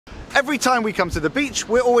Every time we come to the beach,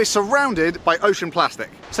 we're always surrounded by ocean plastic.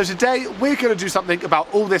 So today, we're going to do something about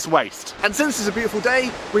all this waste. And since it's a beautiful day,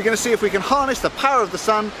 we're going to see if we can harness the power of the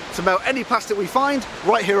sun to melt any plastic we find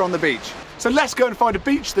right here on the beach. So let's go and find a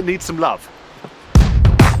beach that needs some love.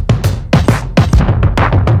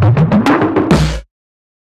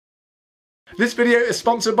 This video is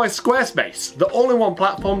sponsored by Squarespace, the all-in-one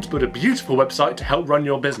platform to build a beautiful website to help run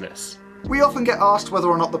your business. We often get asked whether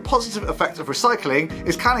or not the positive effect of recycling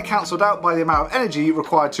is kind of cancelled out by the amount of energy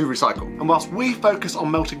required to recycle. And whilst we focus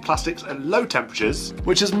on melting plastics at low temperatures,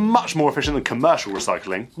 which is much more efficient than commercial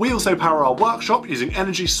recycling, we also power our workshop using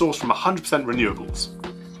energy sourced from 100% renewables.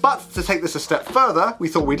 But to take this a step further, we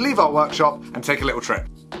thought we'd leave our workshop and take a little trip.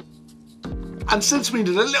 And since we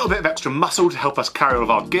needed a little bit of extra muscle to help us carry all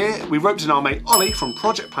of our gear, we roped in our mate Ollie from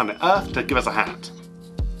Project Planet Earth to give us a hand.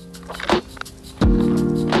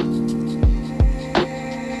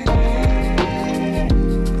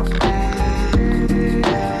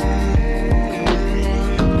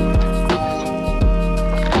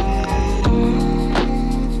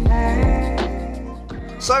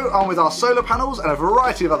 So, armed with our solar panels and a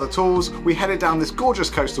variety of other tools, we headed down this gorgeous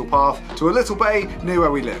coastal path to a little bay near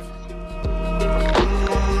where we live.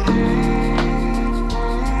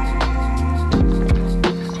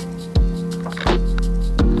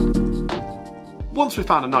 Once we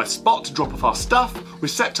found a nice spot to drop off our stuff, we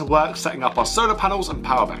set to work setting up our solar panels and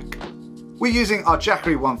power bank. We're using our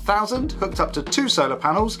Jackery 1000 hooked up to 2 solar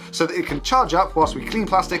panels so that it can charge up whilst we clean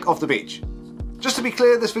plastic off the beach. Just to be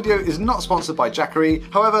clear, this video is not sponsored by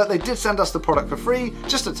Jackery, however they did send us the product for free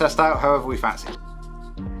just to test out however we fancied.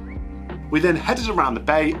 We then headed around the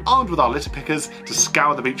bay armed with our litter pickers to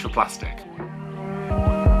scour the beach for plastic.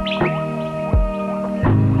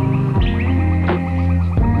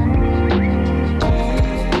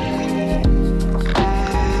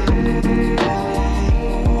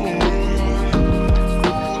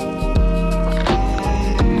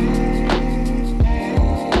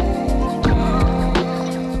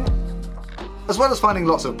 As well as finding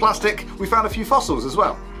lots of plastic, we found a few fossils as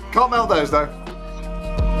well. Can't melt those though.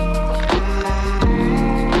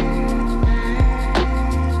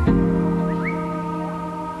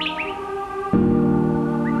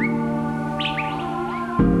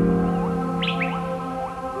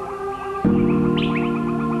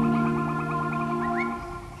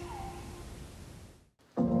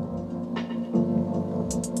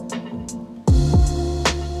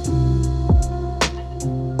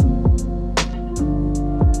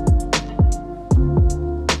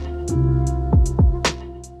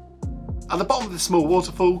 At the bottom of this small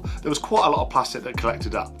waterfall, there was quite a lot of plastic that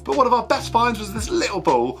collected up. But one of our best finds was this little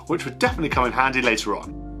ball, which would definitely come in handy later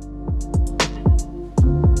on.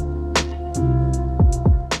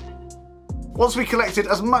 Once we collected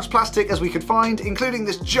as much plastic as we could find, including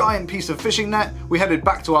this giant piece of fishing net, we headed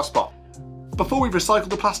back to our spot. Before we recycled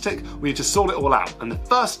the plastic, we need to sort it all out, and the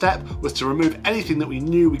first step was to remove anything that we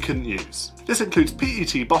knew we couldn't use. This includes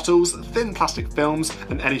PET bottles, thin plastic films,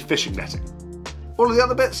 and any fishing netting. All of the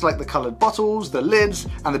other bits, like the coloured bottles, the lids,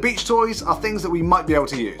 and the beach toys, are things that we might be able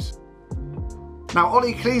to use. Now,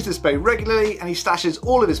 Ollie cleans this bay regularly and he stashes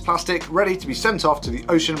all of his plastic ready to be sent off to the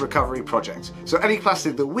Ocean Recovery Project. So any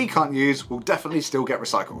plastic that we can't use will definitely still get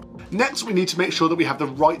recycled. Next, we need to make sure that we have the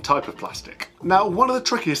right type of plastic. Now, one of the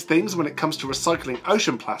trickiest things when it comes to recycling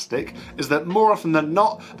ocean plastic is that more often than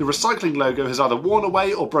not, the recycling logo has either worn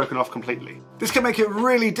away or broken off completely. This can make it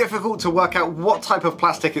really difficult to work out what type of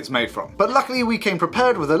plastic it's made from. But luckily we came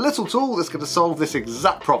prepared with a little tool that's going to solve this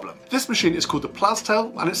exact problem. This machine is called the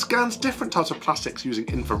Plastel and it scans different types of plastics using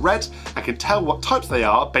infrared and can tell what types they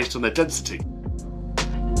are based on their density.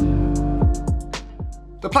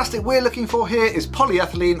 The plastic we're looking for here is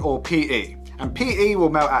polyethylene or PE, and PE will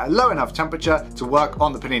melt at a low enough temperature to work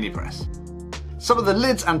on the panini press. Some of the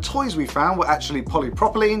lids and toys we found were actually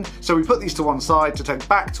polypropylene, so we put these to one side to take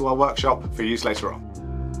back to our workshop for use later on.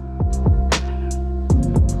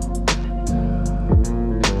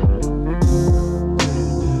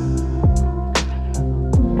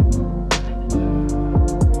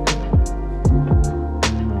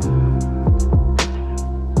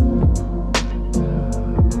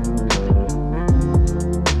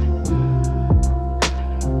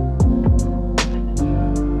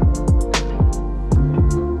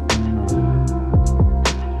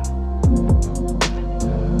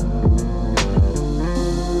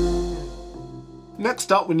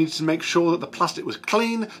 Next up, we needed to make sure that the plastic was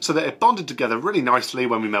clean so that it bonded together really nicely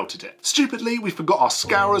when we melted it. Stupidly, we forgot our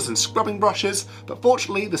scourers and scrubbing brushes, but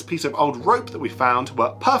fortunately this piece of old rope that we found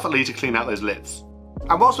worked perfectly to clean out those lids.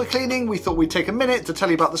 And whilst we're cleaning, we thought we'd take a minute to tell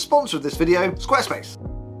you about the sponsor of this video, Squarespace.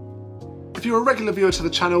 If you're a regular viewer to the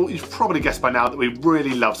channel, you've probably guessed by now that we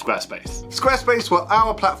really love Squarespace. Squarespace were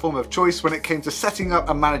our platform of choice when it came to setting up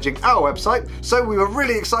and managing our website, so we were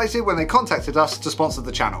really excited when they contacted us to sponsor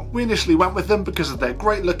the channel. We initially went with them because of their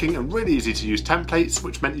great looking and really easy to use templates,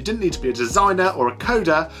 which meant you didn't need to be a designer or a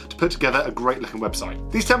coder to put together a great looking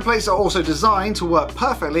website. These templates are also designed to work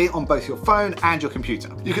perfectly on both your phone and your computer.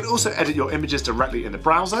 You can also edit your images directly in the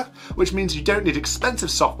browser, which means you don't need expensive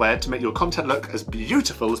software to make your content look as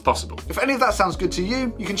beautiful as possible. If any of that sounds good to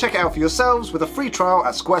you, you can check it out for yourselves with a free trial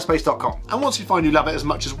at squarespace.com. And once you find you love it as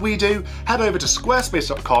much as we do, head over to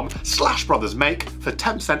squarespace.com/brothersmake for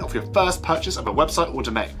 10% off your first purchase of a website or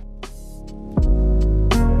domain.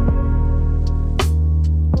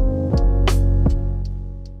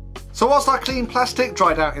 So whilst our clean plastic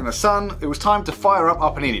dried out in the sun, it was time to fire up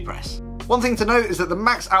our panini press. One thing to note is that the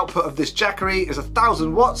max output of this jackery is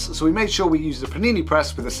 1000 watts, so we made sure we used a panini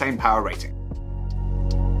press with the same power rating.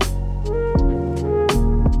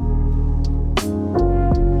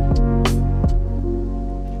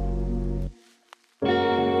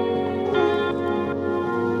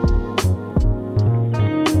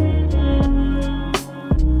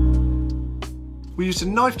 We used a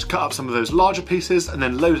knife to cut up some of those larger pieces and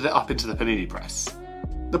then loaded it up into the panini press.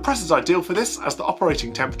 The press is ideal for this as the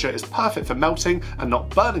operating temperature is perfect for melting and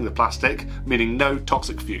not burning the plastic, meaning no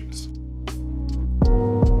toxic fumes.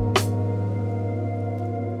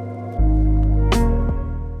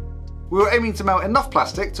 We were aiming to melt enough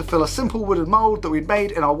plastic to fill a simple wooden mould that we'd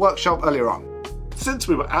made in our workshop earlier on. Since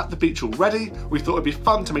we were at the beach already, we thought it'd be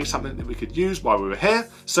fun to make something that we could use while we were here,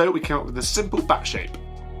 so we came up with a simple bat shape.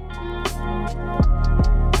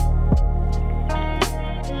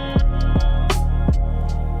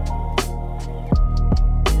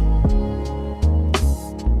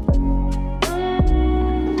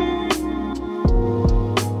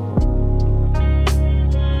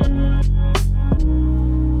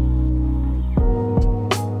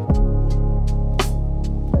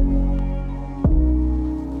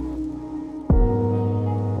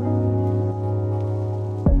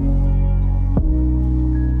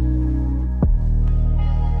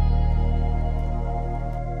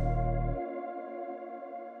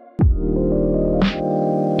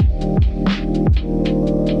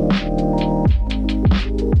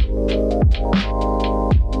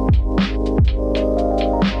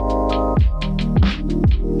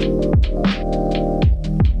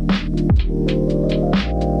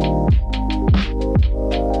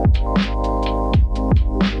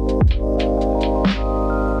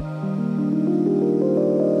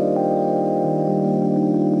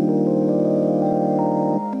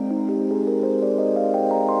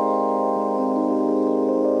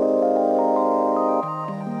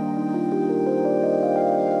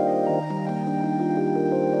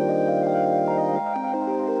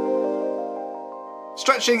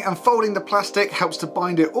 Stretching and folding the plastic helps to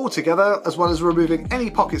bind it all together, as well as removing any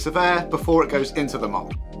pockets of air before it goes into the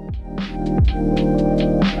mould.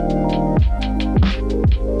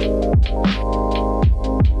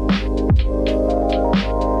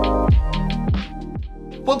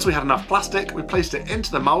 Once we had enough plastic, we placed it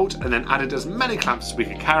into the mould and then added as many clamps as we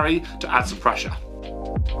could carry to add some pressure.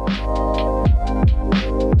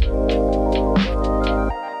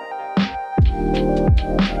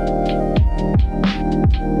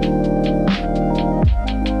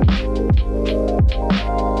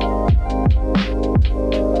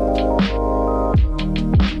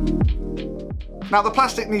 Now the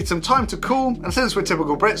plastic needs some time to cool, and since we're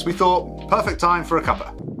typical Brits, we thought, perfect time for a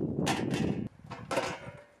cuppa.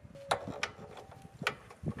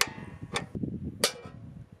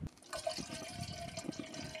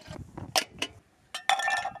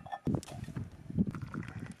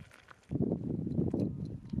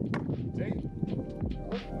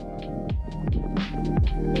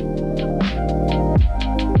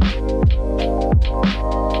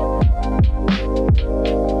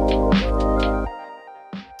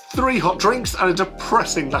 Three hot drinks and a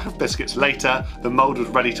depressing lack of biscuits later, the mould was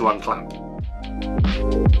ready to unclamp.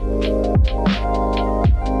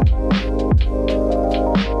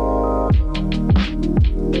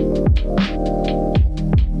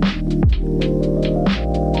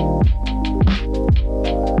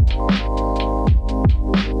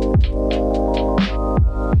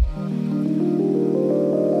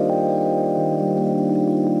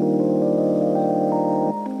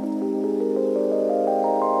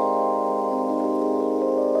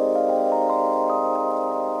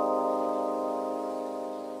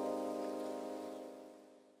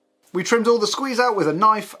 We trimmed all the squeeze out with a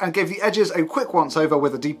knife and gave the edges a quick once over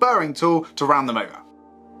with a deburring tool to round them over.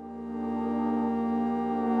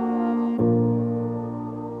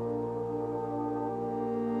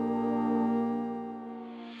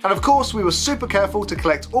 And of course, we were super careful to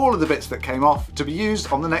collect all of the bits that came off to be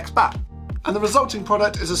used on the next bat. And the resulting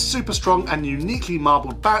product is a super strong and uniquely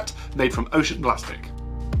marbled bat made from ocean plastic.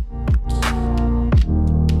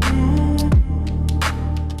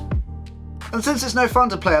 And since it's no fun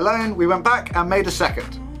to play alone, we went back and made a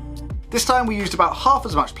second. This time we used about half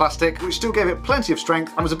as much plastic, which still gave it plenty of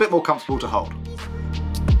strength and was a bit more comfortable to hold.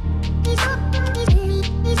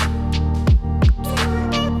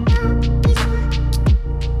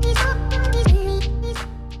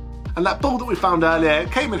 And that ball that we found earlier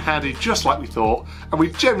came in handy just like we thought, and we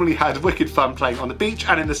generally had wicked fun playing on the beach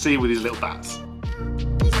and in the sea with these little bats.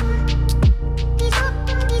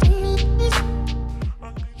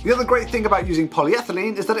 The other great thing about using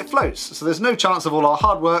polyethylene is that it floats, so there's no chance of all our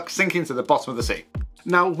hard work sinking to the bottom of the sea.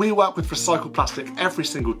 Now, we work with recycled plastic every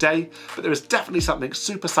single day, but there is definitely something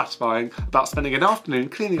super satisfying about spending an afternoon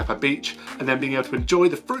cleaning up a beach and then being able to enjoy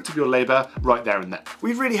the fruits of your labour right there and then.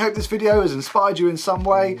 We really hope this video has inspired you in some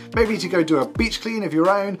way, maybe to go do a beach clean of your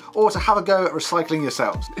own, or to have a go at recycling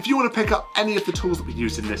yourselves. If you want to pick up any of the tools that we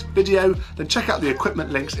used in this video, then check out the equipment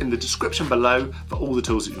links in the description below for all the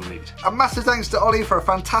tools that you'll need. A massive thanks to Ollie for a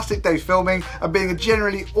fantastic day filming and being a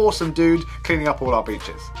generally awesome dude cleaning up all our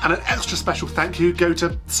beaches. And an extra special thank you go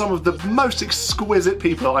to some of the most exquisite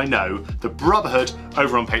people I know, the Brotherhood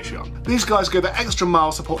over on Patreon. These guys go the extra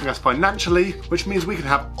mile supporting us financially, which means we can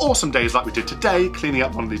have awesome days like we did today cleaning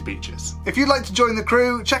up one of these beaches. If you'd like to join the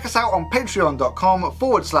crew, check us out on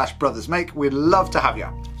patreon.com/brothersmake. We'd love to have you.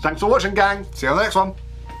 Thanks for watching, gang. See you on the next one.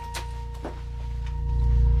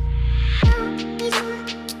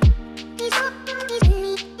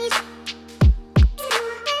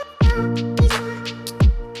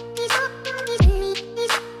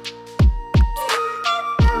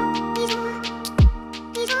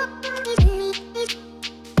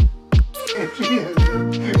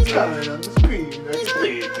 It's coming on the screen.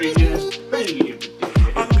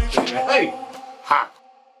 Hey! Ha!